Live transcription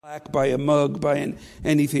plaque, by a mug, by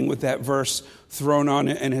anything with that verse thrown on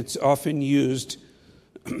it, and it's often used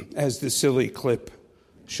as the silly clip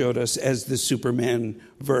showed us as the Superman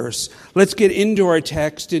verse. Let's get into our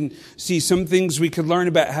text and see some things we could learn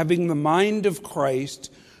about having the mind of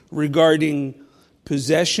Christ regarding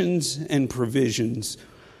possessions and provisions.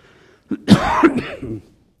 The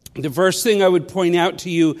first thing I would point out to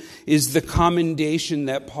you is the commendation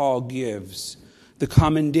that Paul gives. The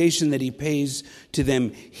commendation that he pays to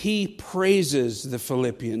them. He praises the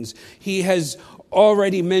Philippians. He has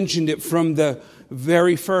already mentioned it from the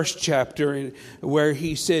very first chapter where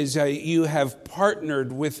he says, you have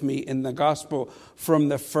partnered with me in the gospel from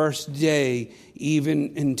the first day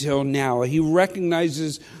even until now. He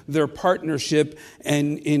recognizes their partnership,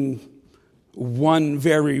 and in one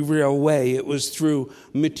very real way. It was through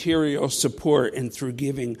material support and through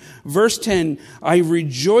giving. Verse 10, I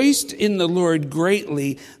rejoiced in the Lord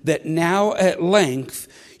greatly that now at length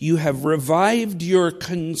you have revived your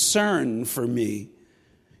concern for me.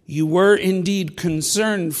 You were indeed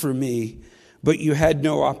concerned for me, but you had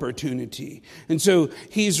no opportunity. And so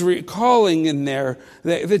he's recalling in there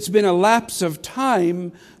that it's been a lapse of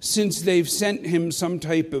time since they've sent him some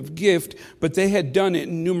type of gift, but they had done it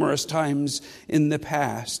numerous times in the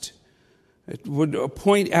past. It would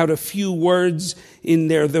point out a few words in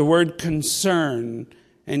there, the word concern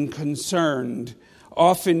and concerned,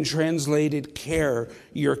 often translated care.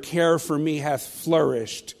 Your care for me hath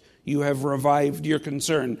flourished. You have revived your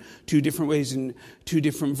concern. Two different ways in two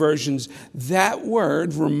different versions. That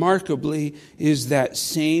word, remarkably, is that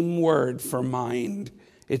same word for mind.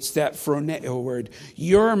 It's that phroneo word.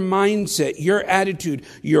 Your mindset, your attitude,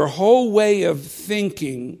 your whole way of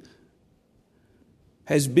thinking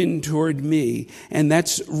has been toward me. And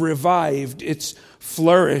that's revived. It's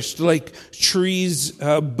flourished like trees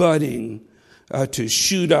budding to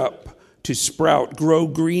shoot up, to sprout, grow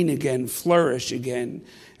green again, flourish again.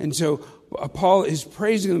 And so Paul is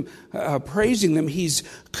praising them. He's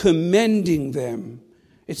commending them.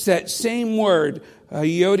 It's that same word.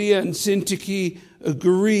 Euodia and Syntyche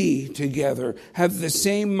agree together. Have the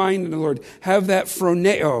same mind in the Lord. Have that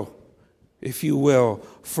phroneo, if you will,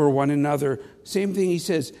 for one another. Same thing he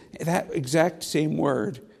says. That exact same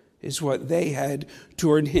word is what they had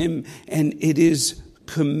toward him, and it is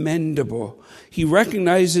commendable. He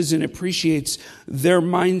recognizes and appreciates their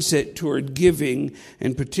mindset toward giving,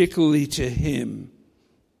 and particularly to him.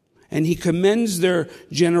 And he commends their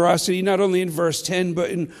generosity, not only in verse 10, but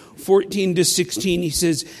in 14 to 16. He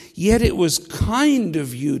says, yet it was kind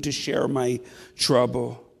of you to share my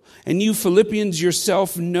trouble. And you Philippians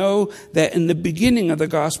yourself know that in the beginning of the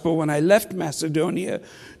gospel, when I left Macedonia,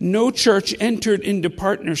 no church entered into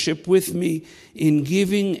partnership with me in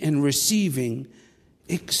giving and receiving,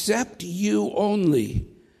 except you only.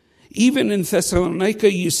 Even in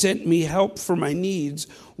Thessalonica, you sent me help for my needs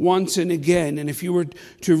once and again. And if you were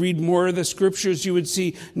to read more of the scriptures, you would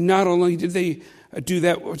see not only did they do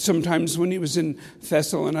that sometimes when he was in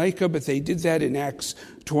Thessalonica, but they did that in Acts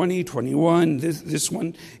 20, 21, this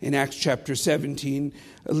one in Acts chapter 17.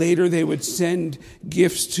 Later, they would send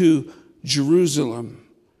gifts to Jerusalem.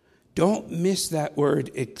 Don't miss that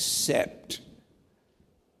word, except.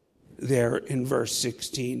 There in verse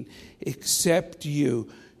 16, except you.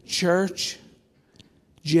 Church,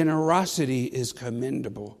 generosity is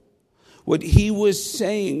commendable. What he was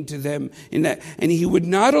saying to them in that, and he would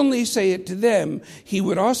not only say it to them, he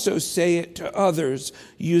would also say it to others,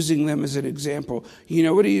 using them as an example. You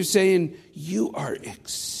know what he was saying? You are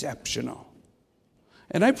exceptional.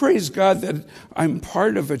 And I praise God that I'm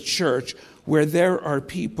part of a church where there are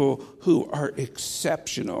people who are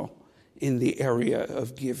exceptional in the area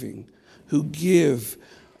of giving, who give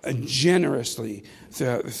generously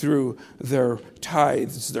through their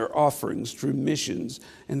tithes, their offerings, through missions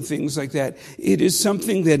and things like that. It is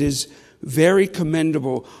something that is very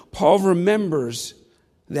commendable. Paul remembers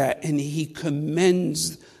that and he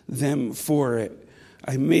commends them for it.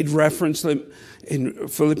 I made reference in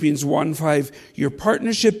Philippians 1:5, your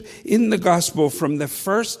partnership in the gospel from the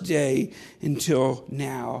first day until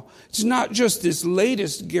now. It's not just this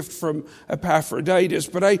latest gift from Epaphroditus,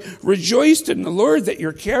 but I rejoiced in the Lord that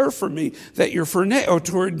your care for me, that your phroneo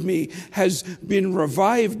toward me has been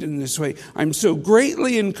revived in this way. I'm so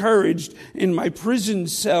greatly encouraged in my prison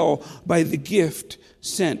cell by the gift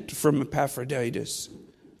sent from Epaphroditus.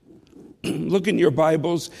 Look in your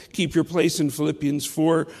Bibles, keep your place in Philippians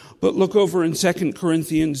 4, but look over in 2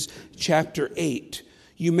 Corinthians chapter 8.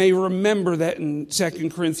 You may remember that in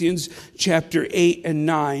 2 Corinthians chapter 8 and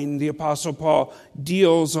 9, the Apostle Paul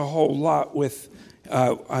deals a whole lot with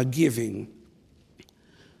giving.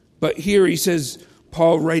 But here he says,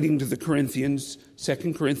 Paul writing to the Corinthians,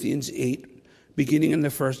 2 Corinthians 8, beginning in the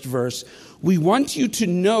first verse. We want you to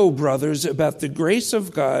know, brothers, about the grace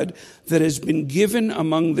of God that has been given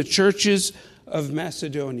among the churches of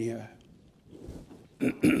Macedonia.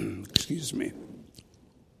 Excuse me.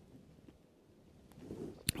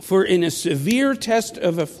 For in a severe test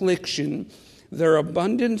of affliction, their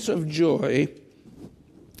abundance of joy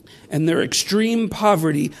and their extreme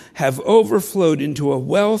poverty have overflowed into a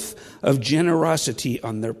wealth of generosity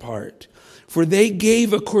on their part. For they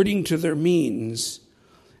gave according to their means,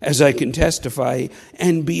 as I can testify,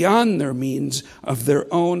 and beyond their means of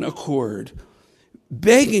their own accord,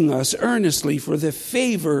 begging us earnestly for the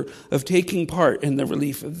favor of taking part in the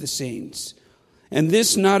relief of the saints. And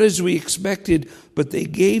this not as we expected, but they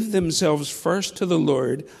gave themselves first to the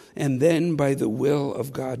Lord, and then by the will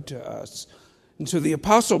of God to us. And so the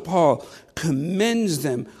Apostle Paul commends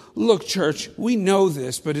them. Look, church, we know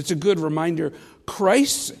this, but it's a good reminder.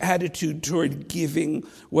 Christ's attitude toward giving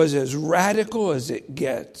was as radical as it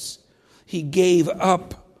gets. He gave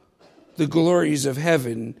up the glories of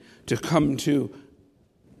heaven to come to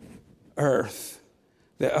earth.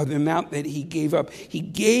 The amount that he gave up. He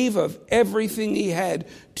gave of everything he had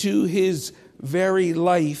to his very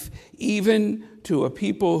life, even to a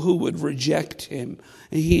people who would reject him.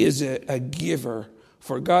 And he is a giver.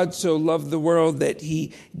 For God so loved the world that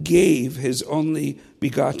he gave his only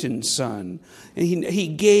begotten Son. And he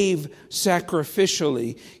gave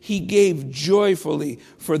sacrificially. He gave joyfully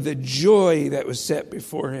for the joy that was set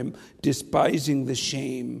before him, despising the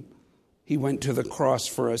shame. He went to the cross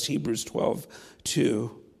for us, Hebrews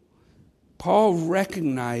 12:2. Paul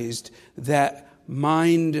recognized that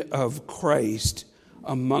mind of Christ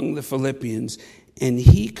among the Philippians, and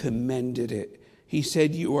he commended it. He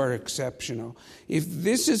said, you are exceptional. If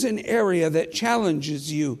this is an area that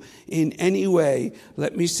challenges you in any way,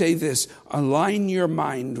 let me say this, align your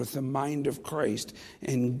mind with the mind of Christ,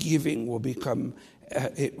 and giving will become,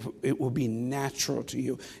 it will be natural to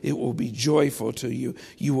you. It will be joyful to you.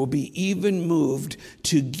 You will be even moved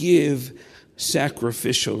to give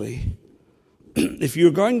sacrificially. If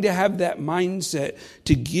you're going to have that mindset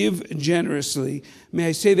to give generously, may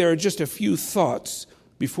I say there are just a few thoughts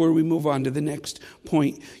before we move on to the next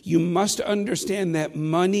point. You must understand that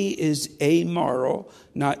money is amoral,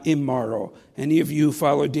 not immoral. Any of you who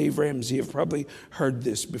follow Dave Ramsey have probably heard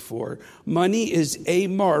this before. Money is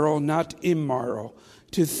amoral, not immoral.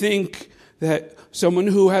 To think that someone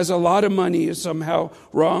who has a lot of money is somehow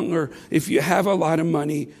wrong, or if you have a lot of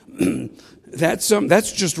money, that's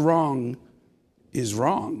just wrong, is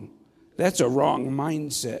wrong. That's a wrong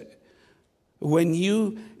mindset. When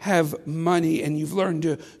you have money and you've learned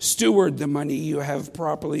to steward the money you have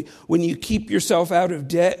properly, when you keep yourself out of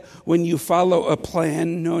debt, when you follow a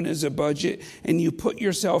plan known as a budget, and you put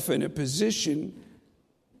yourself in a position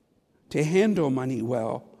to handle money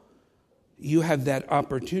well, you have that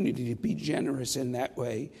opportunity to be generous in that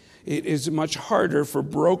way. It is much harder for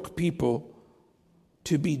broke people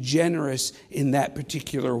to be generous in that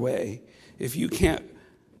particular way. If you can't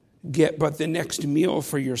get but the next meal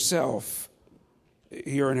for yourself,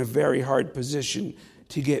 you're in a very hard position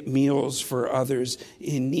to get meals for others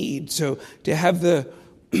in need. So to have the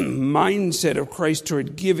mindset of Christ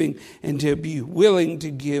toward giving and to be willing to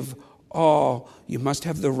give all, you must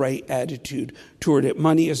have the right attitude toward it.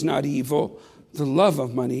 Money is not evil. The love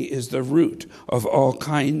of money is the root of all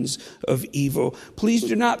kinds of evil. Please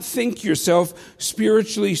do not think yourself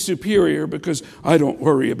spiritually superior because I don't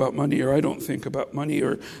worry about money, or I don't think about money,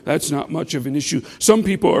 or that's not much of an issue. Some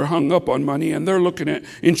people are hung up on money and they're looking at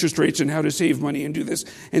interest rates and how to save money and do this.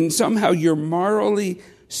 And somehow you're morally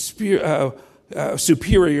superior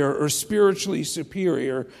or spiritually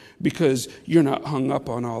superior because you're not hung up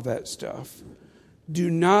on all that stuff. Do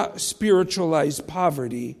not spiritualize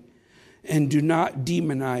poverty. And do not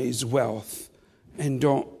demonize wealth. And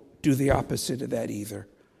don't do the opposite of that either.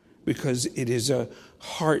 Because it is a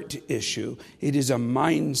heart issue. It is a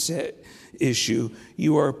mindset issue.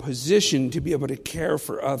 You are positioned to be able to care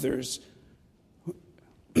for others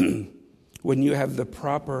when you have the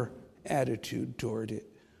proper attitude toward it.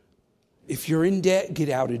 If you're in debt, get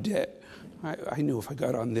out of debt. I knew if I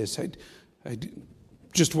got on this, I'd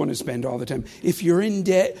just want to spend all the time. If you're in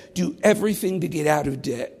debt, do everything to get out of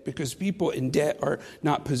debt, because people in debt are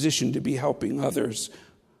not positioned to be helping others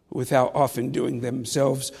without often doing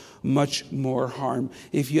themselves much more harm.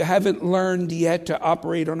 If you haven't learned yet to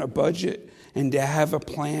operate on a budget and to have a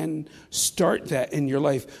plan, start that in your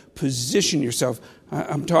life. Position yourself.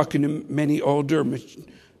 I'm talking to many older,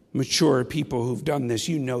 mature people who've done this.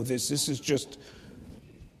 You know this. This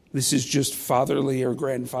is just fatherly or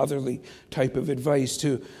grandfatherly type of advice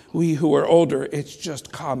to we who are older. It's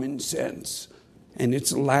just common sense. and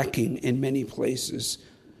it's lacking in many places.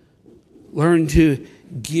 Learn to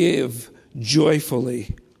give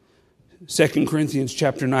joyfully. 2 Corinthians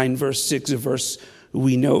chapter 9, verse 6, a verse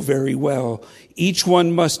we know very well. Each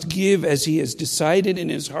one must give as he has decided in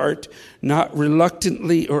his heart, not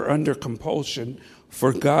reluctantly or under compulsion,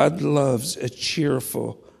 for God loves a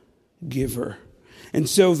cheerful giver. And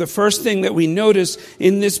so the first thing that we notice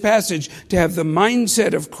in this passage, to have the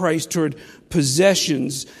mindset of Christ toward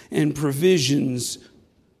possessions and provisions,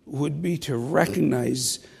 would be to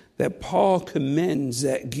recognize that Paul commends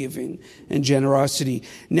that giving and generosity.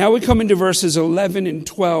 Now we come into verses 11 and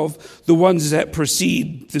 12, the ones that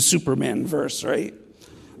precede the Superman verse, right?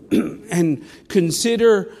 And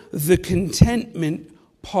consider the contentment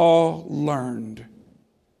Paul learned.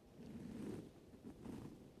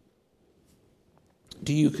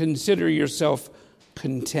 Do you consider yourself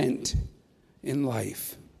content in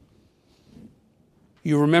life?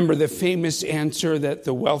 You remember the famous answer that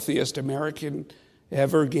the wealthiest American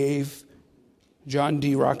ever gave? John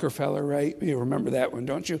D. Rockefeller, right? You remember that one,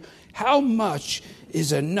 don't you? How much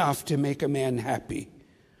is enough to make a man happy?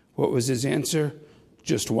 What was his answer?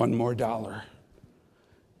 Just $1 more.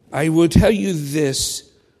 I will tell you this,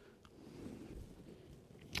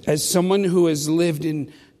 as someone who has lived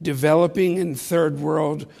in developing and third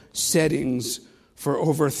world settings for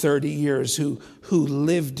over 30 years, who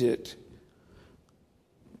lived it,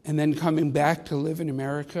 and then coming back to live in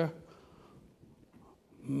America,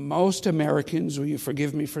 most Americans, will you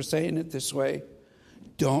forgive me for saying it this way,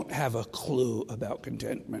 don't have a clue about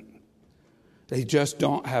contentment. They just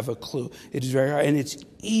don't have a clue. It is very hard, and it's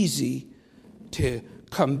easy to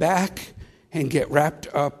come back and get wrapped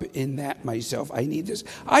up in that myself. I need this.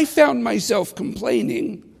 I found myself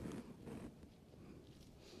complaining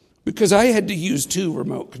because I had to use 2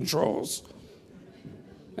 remote controls.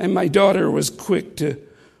 And my daughter was quick to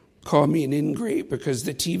call me an ingrate because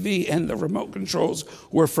the TV and the remote controls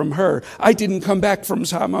were from her. I didn't come back from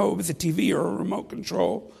Samoa with a TV or a remote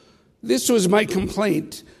control. This was my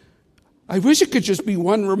complaint. I wish it could just be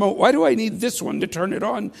one remote. Why do I need this one to turn it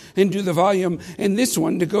on and do the volume and this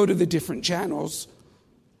one to go to the different channels?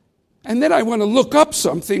 And then I want to look up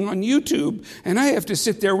something on YouTube and I have to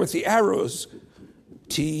sit there with the arrows.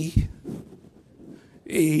 T,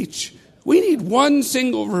 H. We need one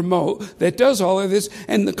single remote that does all of this,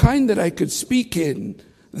 and the kind that I could speak in.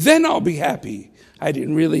 Then I'll be happy. I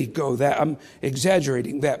didn't really go that. I'm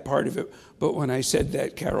exaggerating that part of it. But when I said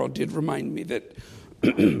that, Carol did remind me that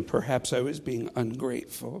perhaps I was being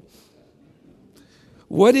ungrateful.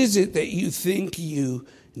 What is it that you think you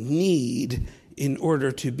need in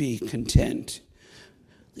order to be content?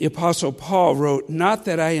 The Apostle Paul wrote, not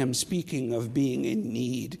that I am speaking of being in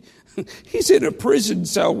need. He's in a prison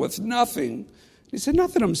cell with nothing. He said,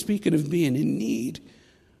 not that I'm speaking of being in need.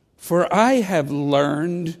 For I have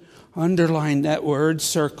learned, underline that word,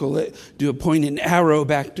 circle it, point an arrow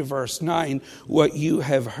back to verse 9, what you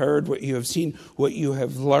have heard, what you have seen, what you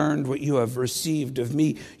have learned, what you have received of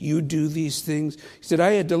me. You do these things. He said,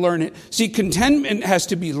 I had to learn it. See, contentment has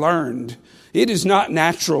to be learned. It is not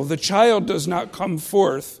natural. The child does not come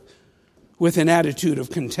forth with an attitude of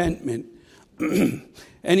contentment.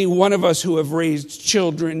 Any one of us who have raised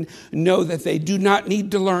children know that they do not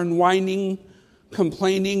need to learn whining,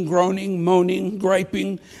 complaining, groaning, moaning,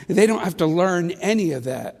 griping. They don't have to learn any of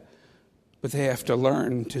that, but they have to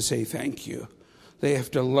learn to say thank you. They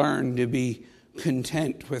have to learn to be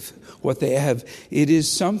content with what they have. It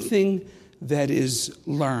is something that is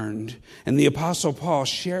learned. And the Apostle Paul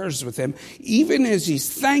shares with them, even as he's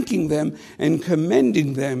thanking them and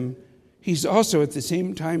commending them, he's also at the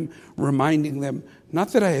same time reminding them,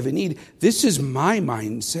 not that I have a need, this is my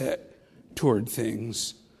mindset toward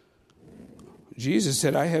things. Jesus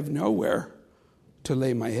said, I have nowhere to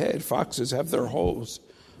lay my head. Foxes have their holes.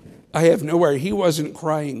 I have nowhere. He wasn't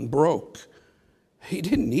crying broke. He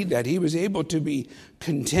didn't need that. He was able to be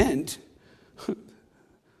content.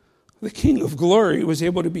 The King of Glory was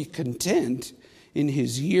able to be content in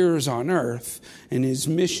his years on earth and his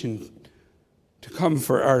mission to come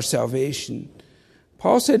for our salvation.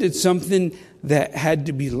 Paul said it's something that had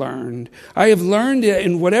to be learned. I have learned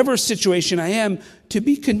in whatever situation I am to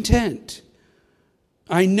be content.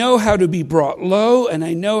 I know how to be brought low, and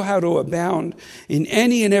I know how to abound in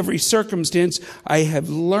any and every circumstance. I have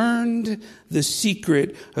learned the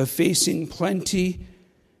secret of facing plenty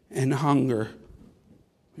and hunger.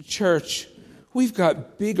 Church, we've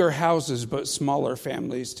got bigger houses but smaller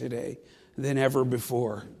families today than ever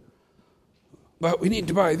before. but we need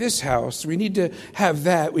to buy this house. We need to have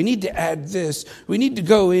that. We need to add this. We need to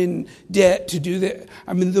go in debt to do that.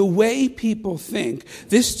 I mean, the way people think,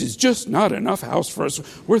 this is just not enough house for us.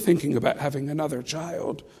 We're thinking about having another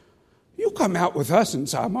child. You come out with us in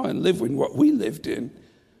Samoa and live in what we lived in.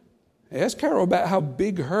 Ask Carol about how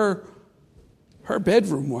big her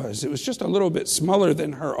bedroom was. It was just a little bit smaller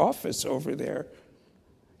than her office over there.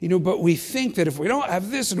 But we think that if we don't have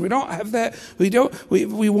this and we don't have that,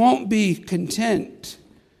 we won't be content.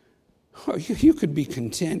 Oh, you could be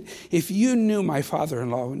content if you knew my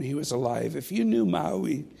father-in-law when he was alive, if you knew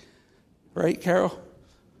Maui. Right, Carol?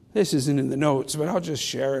 This isn't in the notes, but I'll just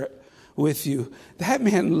share it with you. That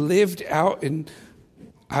man lived out in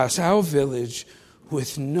Asau village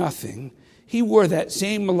with nothing. He wore that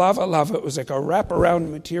same lava. It was like a wraparound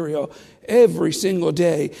material every single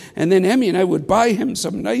day. And then Emmy and I would buy him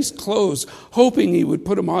some nice clothes, hoping he would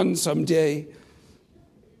put them on someday.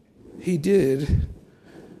 He did.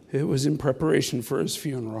 It was in preparation for his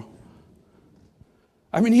funeral.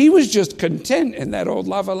 I mean, he was just content in that old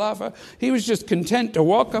lava. He was just content to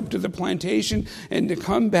walk up to the plantation and to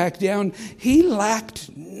come back down. He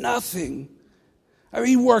lacked nothing. I mean,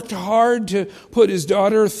 he worked hard to put his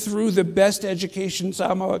daughter through the best education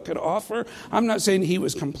Samoa could offer. I'm not saying he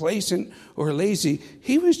was complacent or lazy.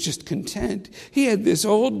 He was just content. He had this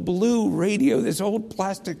old blue radio, this old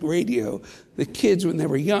plastic radio. The kids, when they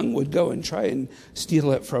were young, would go and try and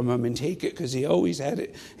steal it from him and take it because he always had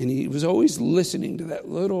it. And he was always listening to that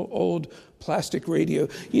little old plastic radio.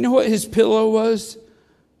 You know what his pillow was?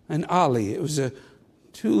 An ali. It was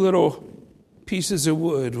two little pieces of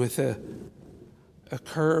wood with a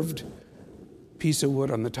curved piece of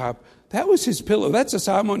wood on the top. That was his pillow. That's a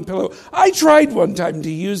Samoan pillow. I tried one time to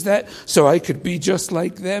use that so I could be just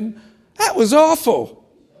like them. That was awful.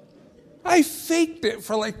 I faked it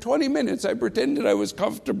for like 20 minutes. I pretended I was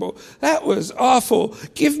comfortable. That was awful.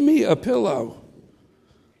 Give me a pillow.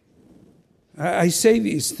 I say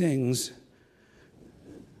these things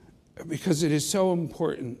because it is so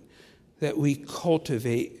important that we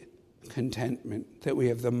cultivate contentment, that we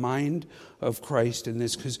have the mind of Christ in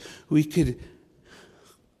this, because we could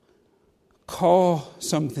call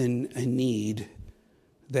something a need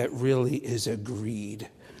that really is a greed.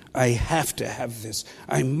 I have to have this.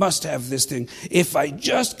 I must have this thing. If I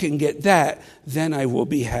just can get that, then I will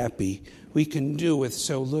be happy. We can do with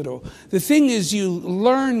so little. The thing is, you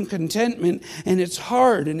learn contentment, and it's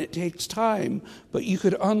hard, and it takes time, but you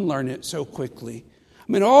could unlearn it so quickly.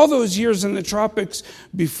 I mean, all those years in the tropics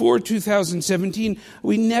before 2017,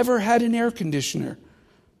 we never had an air conditioner.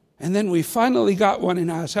 And then we finally got one in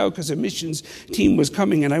Asau because a missions team was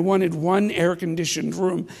coming, and I wanted one air-conditioned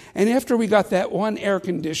room. And after we got that one air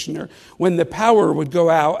conditioner, when the power would go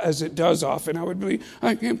out, as it does often, I would be,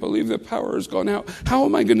 I can't believe the power has gone out. How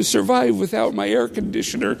am I going to survive without my air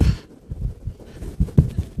conditioner?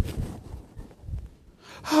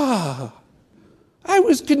 I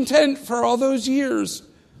was content for all those years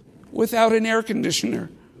without an air conditioner.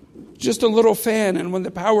 Just a little fan, and when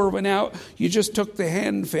the power went out, you just took the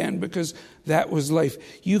hand fan because that was life.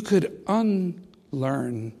 You could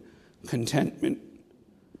unlearn contentment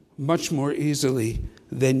much more easily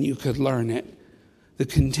than you could learn it. The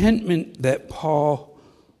contentment that Paul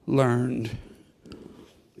learned.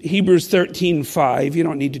 Hebrews 13:5, you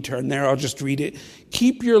don't need to turn there, I'll just read it.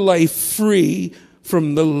 Keep your life free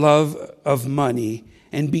from the love of money,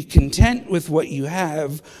 and be content with what you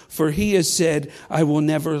have, for he has said, I will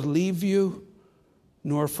never leave you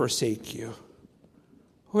nor forsake you.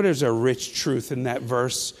 What is a rich truth in that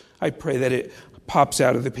verse? I pray that it pops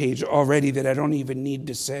out of the page already, that I don't even need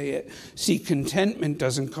to say it. See, contentment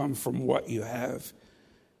doesn't come from what you have.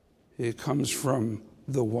 It comes from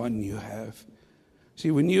the one you have.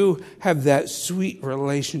 See, when you have that sweet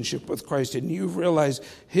relationship with Christ and you realize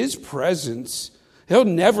his presence, he'll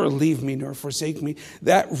never leave me nor forsake me,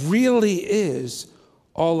 that really is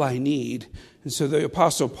all I need. And so the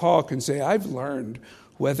Apostle Paul can say, I've learned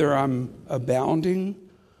whether I'm abounding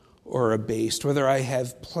or abased, whether I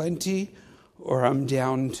have plenty or I'm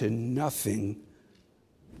down to nothing,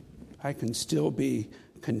 I can still be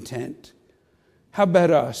content. How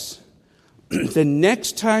about us? The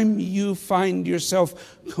next time you find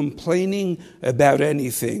yourself complaining about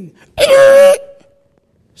anything,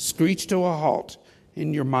 screech to a halt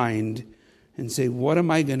in your mind and say, what am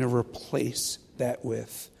I going to replace that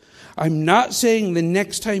with? I'm not saying the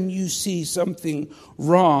next time you see something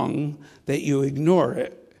wrong that you ignore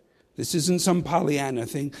it. This isn't some Pollyanna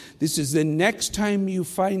thing. This is the next time you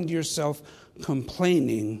find yourself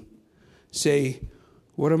complaining, say,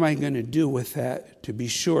 what am I going to do with that to be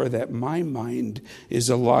sure that my mind is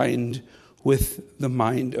aligned with the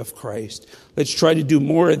mind of Christ. Let's try to do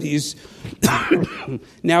more of these.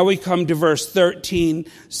 Now we come to verse 13.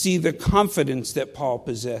 See the confidence that Paul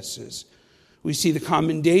possesses. We see the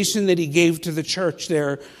commendation that he gave to the church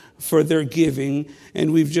there for their giving.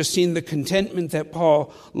 And we've just seen the contentment that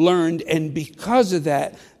Paul learned. And because of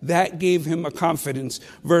that, that gave him a confidence.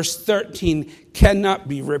 Verse 13 cannot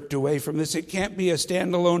be ripped away from this. It can't be a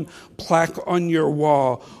standalone plaque on your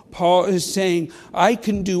wall. Paul is saying, I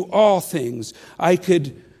can do all things. I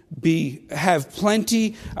could have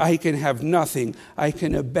plenty. I can have nothing. I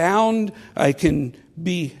can abound. I can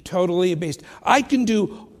be totally abased. I can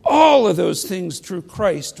do all of those things through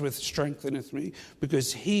Christ which strengtheneth me,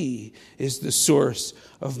 because he is the source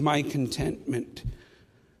of my contentment.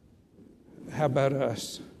 How about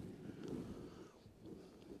us?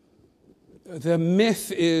 The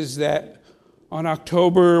myth is that on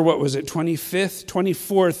October,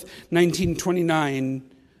 24th,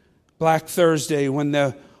 1929, Black Thursday, when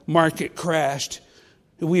the market crashed,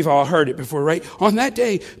 we've all heard it before, right? On that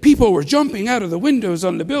day, people were jumping out of the windows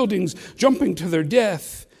on the buildings, jumping to their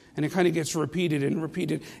death. And it kind of gets repeated and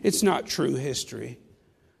repeated. It's not true history.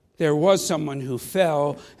 There was someone who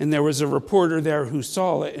fell, and there was a reporter there who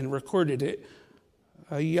saw it and recorded it.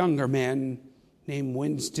 A younger man named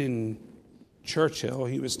Winston Churchill.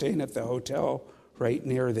 He was staying at the hotel right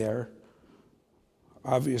near there.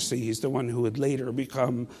 Obviously, he's the one who would later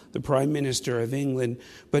become the Prime Minister of England.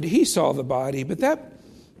 But he saw the body. But that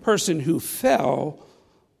person who fell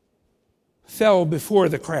before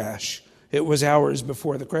the crash. It was hours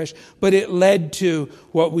before the crash, but it led to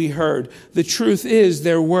what we heard. The truth is,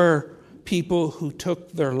 there were people who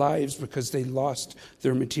took their lives because they lost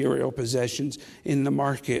their material possessions in the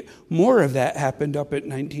market. More of that happened up at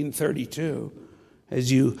 1932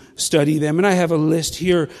 as you study them. And I have a list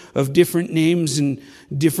here of different names and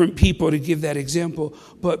different people to give that example.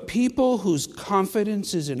 But people whose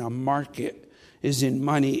confidence is in a market, is in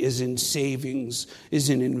money, is in savings, is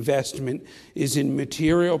in investment, is in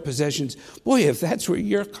material possessions. Boy, if that's where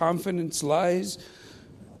your confidence lies,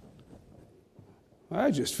 I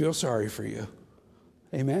just feel sorry for you.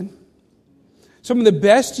 Amen? Some of the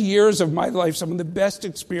best years of my life, some of the best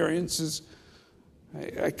experiences,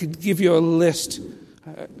 I could give you a list.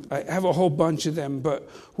 I have a whole bunch of them, but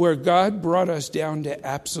where God brought us down to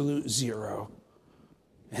absolute zero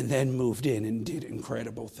and then moved in and did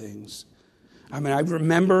incredible things. I mean, I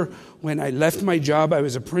remember when I left my job, I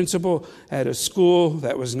was a principal at a school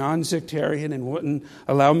that was non-sectarian and wouldn't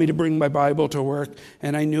allow me to bring my Bible to work.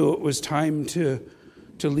 And I knew it was time to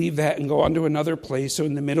leave that and go on to another place. So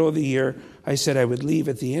in the middle of the year, I said I would leave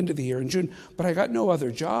at the end of the year in June. But I got no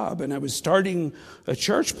other job. And I was starting a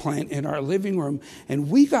church plant in our living room. And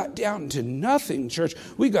we got down to nothing, church.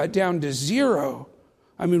 We got down to zero.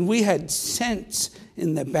 I mean, we had cents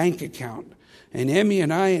in the bank account. And Emmy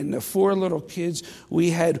and I and the 4 little kids,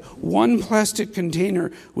 we had one plastic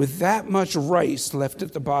container with that much rice left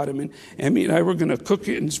at the bottom. And Emmy and I were going to cook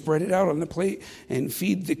it and spread it out on the plate and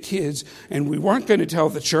feed the kids. And we weren't going to tell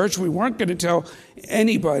the church. We weren't going to tell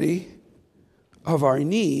anybody of our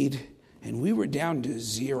need. And we were down to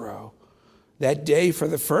zero. That day, for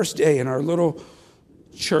the first day in our little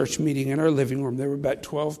church meeting in our living room, there were about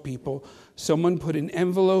 12 people. Someone put an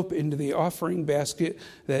envelope into the offering basket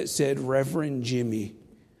that said Reverend Jimmy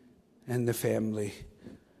and the family.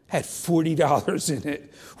 Had $40 in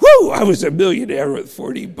it. Woo! I was a millionaire with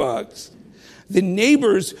 $40. The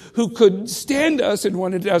neighbors who couldn't stand us and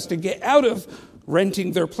wanted us to get out of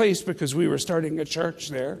renting their place because we were starting a church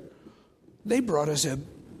there, they brought us a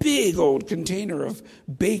big old container of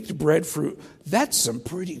baked breadfruit. That's some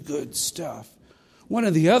pretty good stuff. One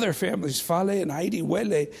of the other families, Fale and Heidi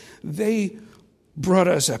Wele, they brought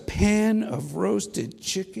us a pan of roasted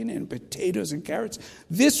chicken and potatoes and carrots.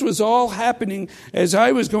 This was all happening as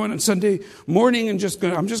I was going on Sunday morning and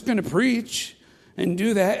I'm just going to preach and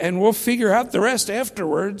do that, and we'll figure out the rest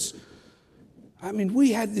afterwards. I mean,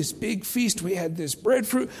 we had this big feast. We had this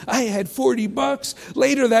breadfruit. I had $40.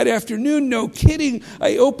 Later that afternoon, no kidding,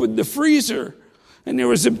 I opened the freezer, and there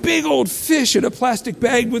was a big old fish in a plastic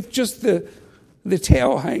bag with just the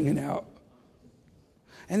tail hanging out.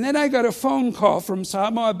 And then I got a phone call from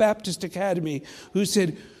Samoa Baptist Academy who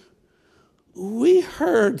said, we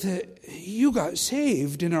heard that you got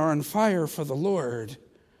saved and are on fire for the Lord.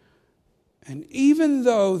 And even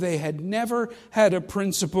though they had never had a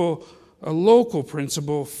local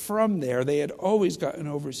principal from there, they had always gotten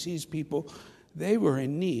overseas people, they were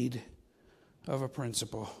in need of a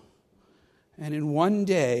principal. And in one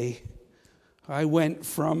day, I went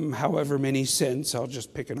from however many cents, I'll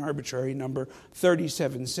just pick an arbitrary number,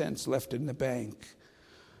 37 cents left in the bank,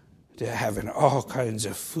 to having all kinds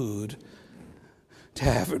of food to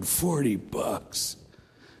having $40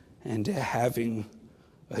 and to having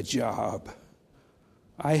a job.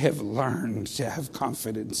 I have learned to have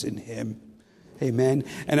confidence in him. Amen.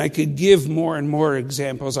 And I could give more and more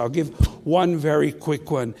examples. I'll give one very quick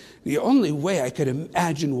one. The only way I could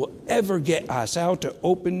imagine will ever get us out to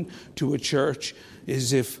open to a church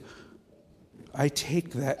is if I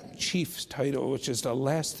take that chief's title, which is the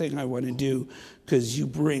last thing I want to do, because you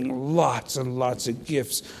bring lots and lots of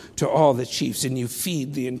gifts to all the chiefs and you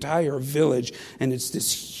feed the entire village. And it's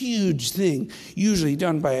this huge thing, usually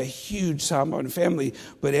done by a huge Samoan family,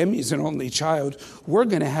 but Emmy's an only child. We're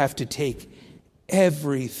going to have to take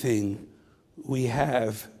everything we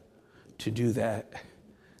have to do that.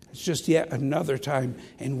 It's just yet another time.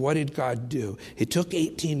 And what did God do? It took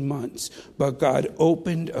 18 months, but God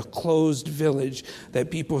opened a closed village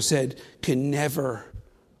that people said can never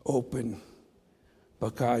open,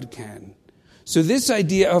 but God can. So this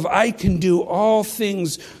idea of I can do all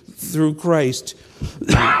things through Christ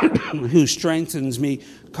who strengthens me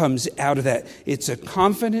comes out of that. It's a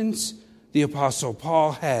confidence the Apostle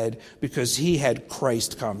Paul had because he had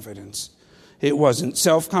Christ confidence. It wasn't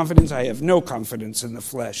self-confidence. I have no confidence in the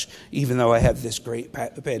flesh, even though I have this great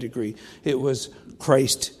pedigree. It was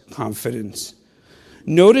Christ confidence.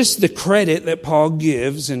 Notice the credit that Paul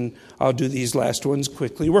gives, and I'll do these last ones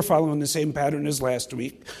quickly. We're following the same pattern as last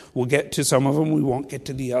week. We'll get to some of them. We won't get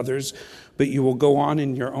to the others. But you will go on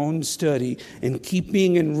in your own study and keep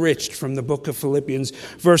being enriched from the book of Philippians.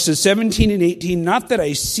 Verses 17 and 18, not that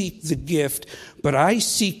I seek the gift, but I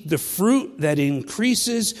seek the fruit that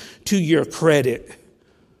increases to your credit.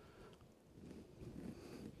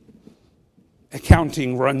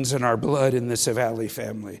 Accounting runs in our blood in the Savali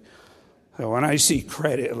family. So when I see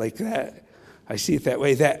credit like that, I see it that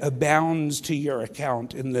way. That abounds to your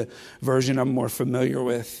account in the version I'm more familiar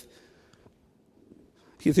with.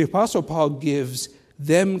 The Apostle Paul gives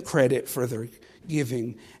them credit for their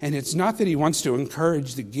giving. And it's not that he wants to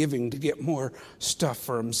encourage the giving to get more stuff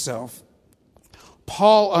for himself.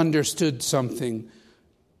 Paul understood something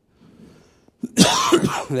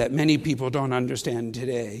that many people don't understand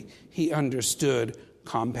today. He understood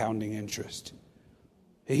compounding interest.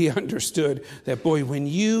 He understood that, boy, when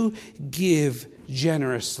you give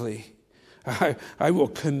generously, I will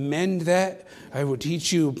commend that. I will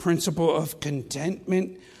teach you a principle of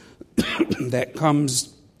contentment that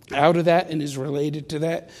comes out of that and is related to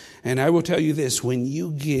that. And I will tell you this, when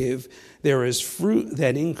you give, there is fruit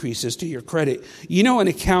that increases to your credit. You know, in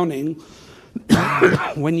accounting,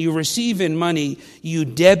 when you receive in money, you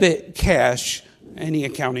debit cash. Any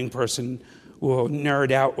accounting person will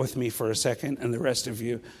nerd out with me for a second, and the rest of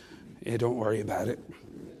you, don't worry about it.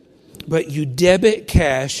 But you debit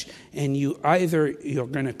cash, and you're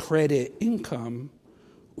going to credit income,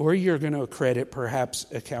 or you're going to credit perhaps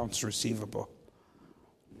accounts receivable.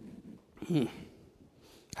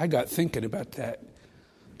 I got thinking about that,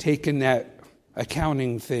 taking that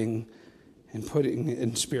accounting thing and putting it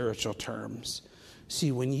in spiritual terms.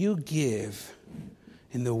 See, when you give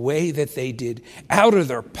in the way that they did, out of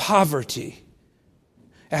their poverty,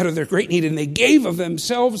 out of their great need, and they gave of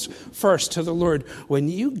themselves first to the Lord. When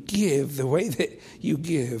you give the way that you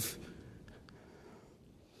give,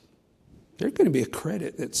 there's going to be a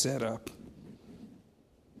credit that's set up.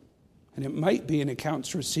 And it might be an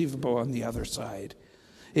accounts receivable on the other side.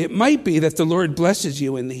 It might be that the Lord blesses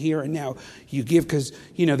you in the here and now. You give because,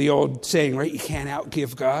 the old saying, right? You can't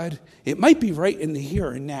outgive God. It might be right in the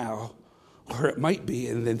here and now, or it might be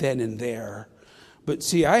in the then and there. But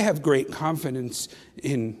see, I have great confidence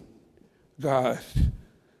in God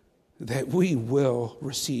that we will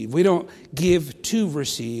receive. We don't give to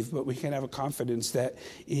receive, but we can have a confidence that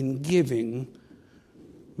in giving,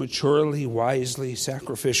 maturely, wisely,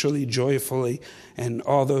 sacrificially, joyfully, and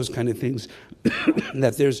all those kind of things,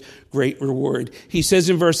 that there's great reward. He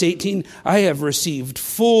says in verse 18, I have received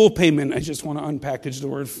full payment. I just want to unpackage the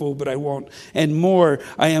word full, but I won't. And more,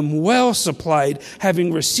 I am well supplied,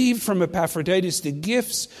 having received from Epaphroditus the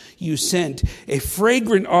gifts you sent, a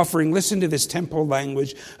fragrant offering. Listen to this temple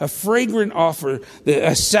language. A fragrant offer,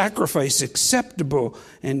 a sacrifice acceptable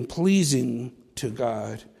and pleasing to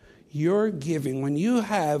God. Your giving, when you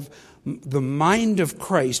have the mind of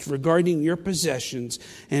Christ regarding your possessions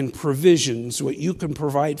and provisions, what you can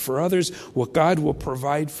provide for others, what God will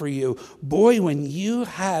provide for you. Boy, when you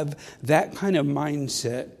have that kind of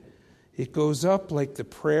mindset, it goes up like the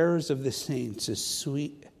prayers of the saints, a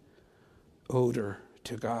sweet odor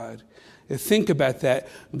to God. Think about that,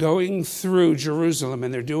 going through Jerusalem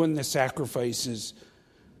and they're doing the sacrifices.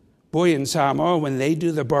 Boy, in Samoa, when they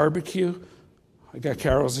do the barbecue, I got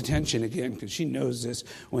Carol's attention again because she knows this.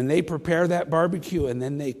 When they prepare that barbecue and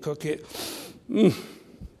then they cook it,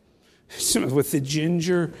 with the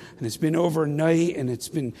ginger, and it's been overnight, and it's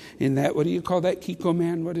been in that, what do you call that, Kiko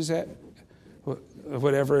Man? What is that?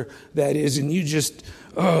 Whatever that is, and you just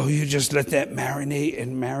let that marinate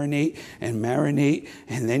and marinate and marinate,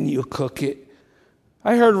 and then you cook it.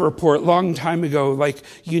 I heard a report a long time ago, like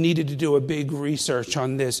you needed to do a big research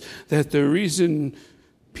on this, that the reason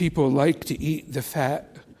people like to eat the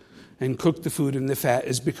fat and cook the food in the fat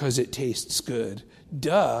is because it tastes good.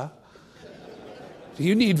 Duh. Do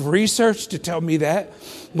you need research to tell me that?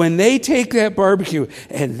 When they take that barbecue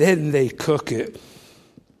and then they cook it,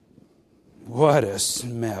 what a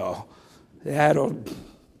smell. That'll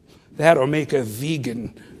make a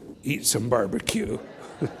vegan eat some barbecue.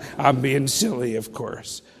 I'm being silly, of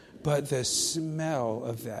course. But the smell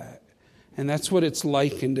of that. And that's what it's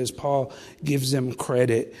likened as Paul gives them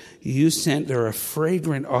credit. They're a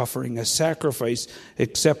fragrant offering, a sacrifice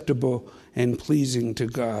acceptable and pleasing to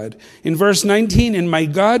God. In verse 19, and my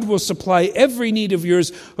God will supply every need of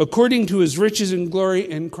yours according to his riches and glory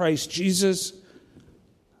in Christ Jesus.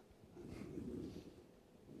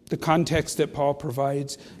 The context that Paul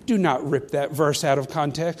provides, do not rip that verse out of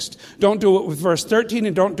context. Don't do it with verse 13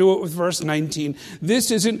 and don't do it with verse 19.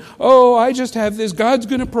 This isn't, I just have this. God's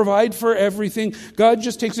going to provide for everything. God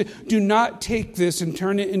just takes it. Do not take this and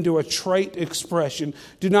turn it into a trite expression.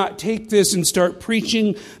 Do not take this and start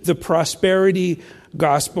preaching the prosperity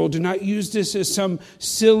gospel. Do not use this as some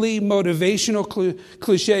silly motivational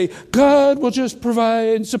cliche. God will just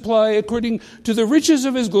provide and supply according to the riches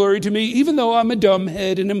of his glory to me, even though I'm a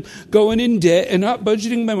dumbhead and I'm going in debt and not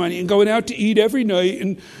budgeting my money and going out to eat every night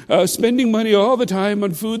and spending money all the time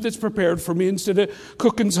on food that's prepared for me instead of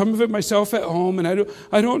cooking some of it myself at home. And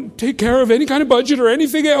I don't take care of any kind of budget or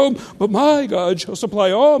anything at home, but my God shall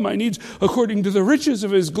supply all my needs according to the riches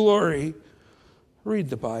of his glory. Read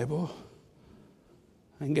the Bible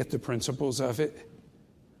and get the principles of it.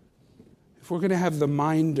 If we're going to have the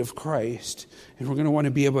mind of Christ, and we're going to want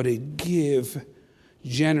to be able to give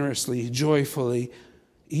generously, joyfully,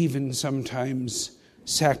 even sometimes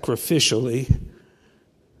sacrificially,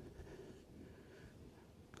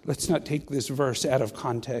 let's not take this verse out of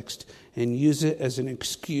context and use it as an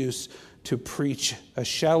excuse to preach a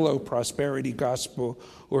shallow prosperity gospel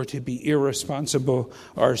or to be irresponsible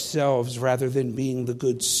ourselves rather than being the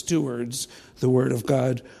good stewards the Word of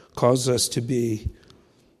God calls us to be.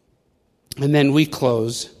 And then we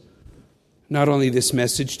close not only this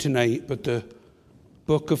message tonight, but the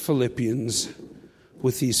book of Philippians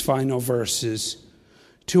with these final verses.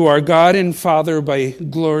 To our God and Father by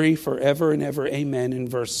glory forever and ever. Amen. In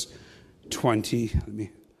verse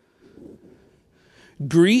 20.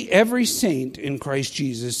 Greet every saint in Christ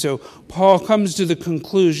Jesus. So Paul comes to the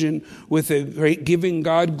conclusion with a great giving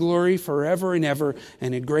God glory forever and ever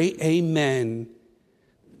and a great amen.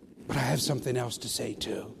 But I have something else to say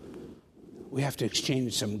too. We have to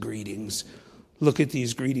exchange some greetings. Look at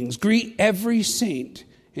these greetings. Greet every saint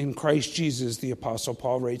in Christ Jesus, the Apostle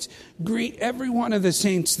Paul writes. Greet every one of the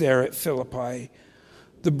saints there at Philippi.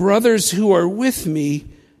 The brothers who are with me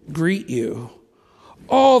greet you.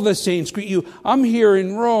 All the saints greet you. I'm here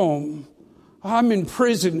in Rome. I'm in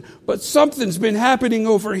prison, but something's been happening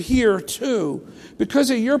over here too. Because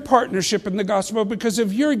of your partnership in the gospel, because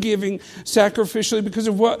of your giving sacrificially, because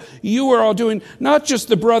of what you are all doing. Not just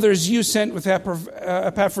the brothers you sent with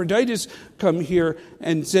Epaphroditus come here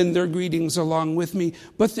and send their greetings along with me,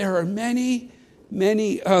 but there are many,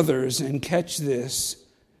 many others, and catch this,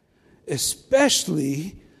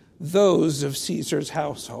 especially those of Caesar's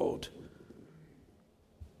household,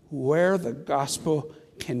 where the gospel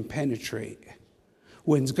can penetrate.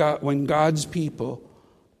 When God's people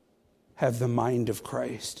have the mind of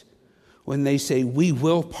Christ. When they say, we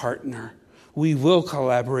will partner, we will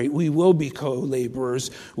collaborate, we will be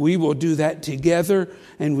co-laborers, we will do that together,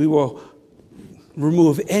 and we will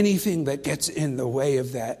remove anything that gets in the way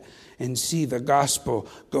of that and see the gospel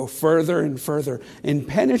go further and further and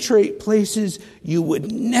penetrate places you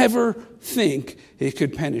would never think it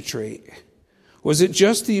could penetrate. Was it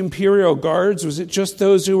just the imperial guards? Was it just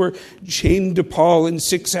those who were chained to Paul in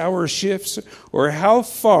 6-hour shifts? Or how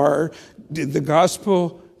far did the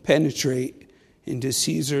gospel penetrate into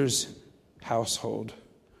Caesar's household?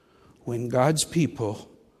 When God's people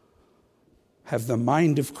have the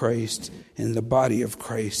mind of Christ and the body of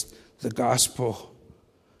Christ, the gospel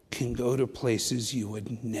can go to places you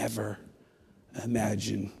would never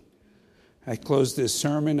imagine. I close this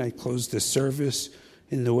sermon, I close this service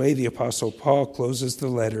in the way the Apostle Paul closes the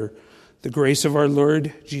letter. The grace of our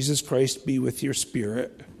Lord Jesus Christ be with your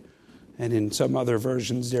spirit. And in some other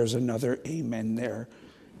versions, there's another amen there.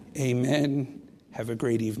 Amen. Have a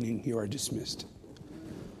great evening. You are dismissed.